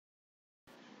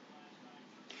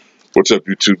What's up,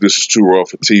 YouTube? This is Too Raw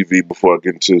for TV. Before I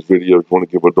get into this video, if you want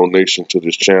to give a donation to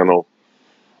this channel,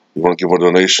 you want to give a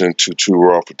donation to Too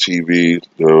Raw for TV,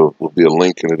 there will be a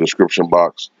link in the description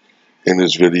box in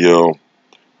this video.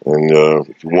 And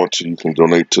if you want to, you can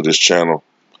donate to this channel.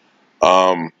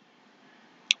 So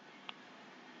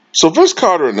Vince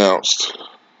Carter announced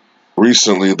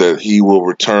recently that he will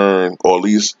return, or at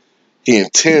least he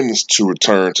intends to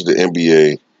return to the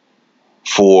NBA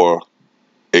for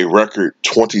a record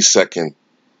 22nd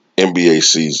NBA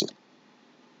season.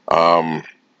 I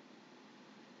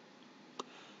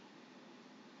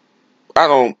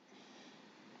don't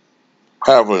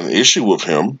have an issue with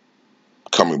him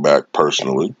coming back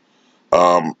personally.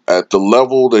 At the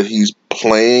level that he's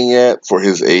playing at for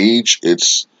his age,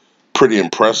 it's pretty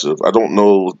impressive. I don't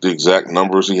know the exact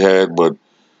numbers he had, but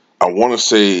I want to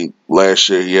say last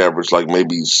year he averaged like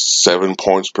maybe 7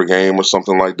 points per game or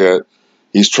something like that.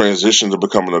 He's transitioned to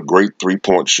becoming a great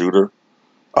three-point shooter.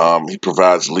 He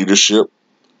provides leadership.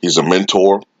 He's a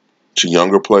mentor to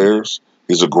younger players.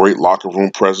 He's a great locker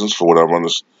room presence for what I've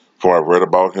read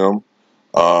about him.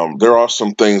 There are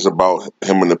some things about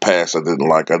him in the past I didn't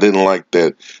like. I didn't like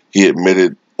that he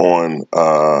admitted on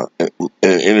in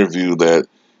an interview that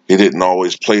he didn't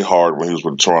always play hard when he was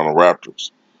with the Toronto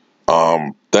Raptors.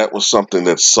 That was something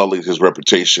that sullied his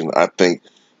reputation, I think,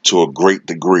 to a great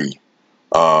degree.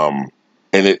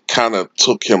 And it kind of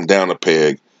took him down a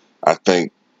peg, I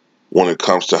think, when it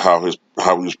comes to how he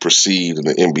was perceived in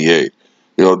the NBA.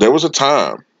 You know, there was a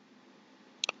time,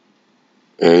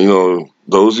 and you know,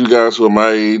 those of you guys who are my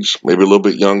age, maybe a little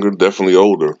bit younger, definitely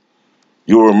older,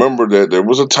 you'll remember that there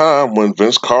was a time when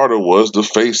Vince Carter was the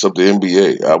face of the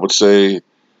NBA. I would say,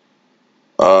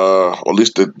 or at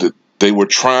least they were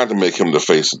trying to make him the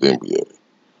face of the NBA.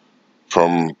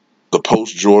 From the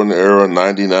post-Jordan era,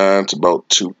 99 to about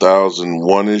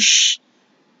 2001-ish,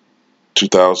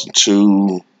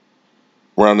 2002,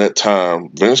 around that time,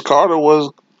 Vince Carter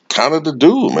was kind of the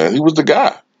dude, man. He was the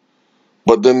guy.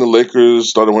 But then the Lakers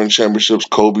started winning championships.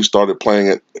 Kobe started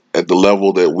playing at the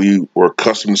level that we were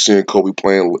accustomed to seeing Kobe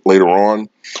playing later on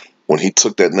when he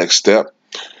took that next step.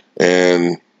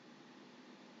 And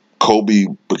Kobe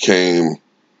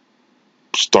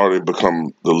started to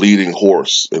become the leading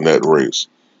horse in that race.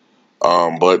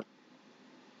 But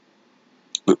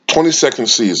the 22nd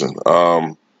season,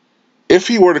 if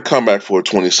he were to come back for a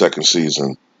 22nd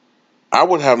season, I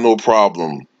would have no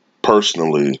problem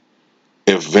personally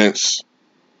if Vince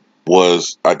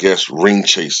was, I guess, ring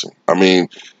chasing. I mean,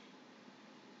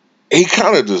 he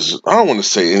kind of I don't want to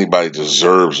say anybody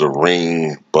deserves a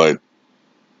ring, but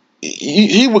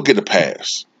he would get a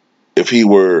pass if he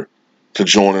were to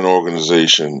join an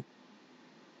organization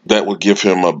that would give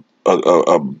him a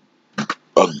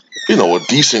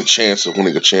decent chance of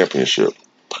winning a championship.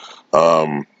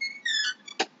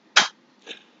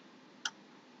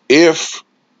 If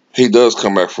he does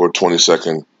come back for a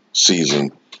 22nd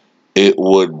season, it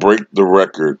would break the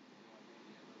record,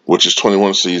 which is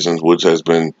 21 seasons, which has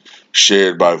been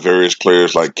shared by various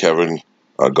players like Kevin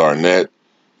Garnett,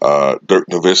 Dirk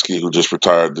Nowitzki, who just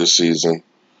retired this season.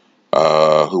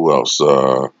 Who else?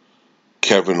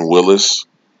 Kevin Willis,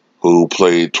 who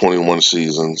played 21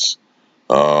 seasons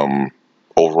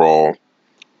overall.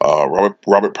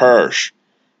 Robert Parrish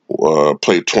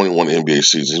played 21 NBA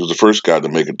seasons. He was the first guy to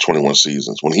make it 21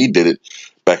 seasons. When he did it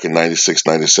back in 96,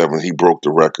 97, he broke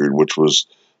the record, which was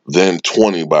then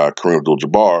 20 by Kareem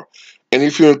Abdul-Jabbar. And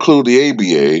if you include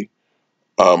the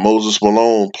ABA, Moses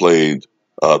Malone played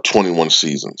 21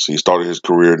 seasons. He started his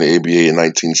career in the ABA in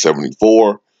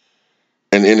 1974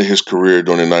 and ended his career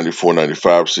during the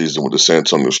 94-95 season with the San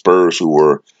Antonio Spurs, who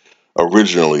were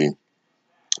originally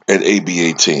an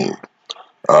ABA team.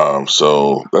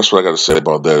 So that's what I got to say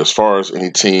about that. As far as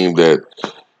any team that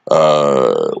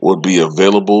would be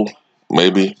available,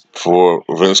 maybe, for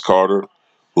Vince Carter,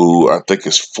 who I think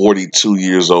is 42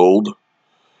 years old,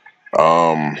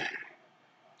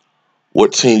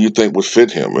 what team you think would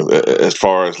fit him as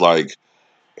far as like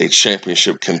a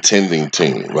championship contending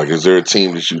team? Like, is there a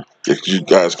team that you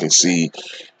guys can see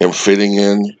him fitting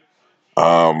in?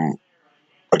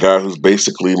 A guy who's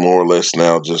basically more or less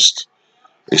now just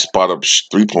a spot-up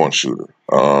three-point shooter.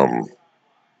 I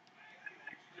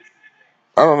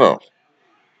don't know.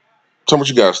 Tell me what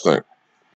you guys think.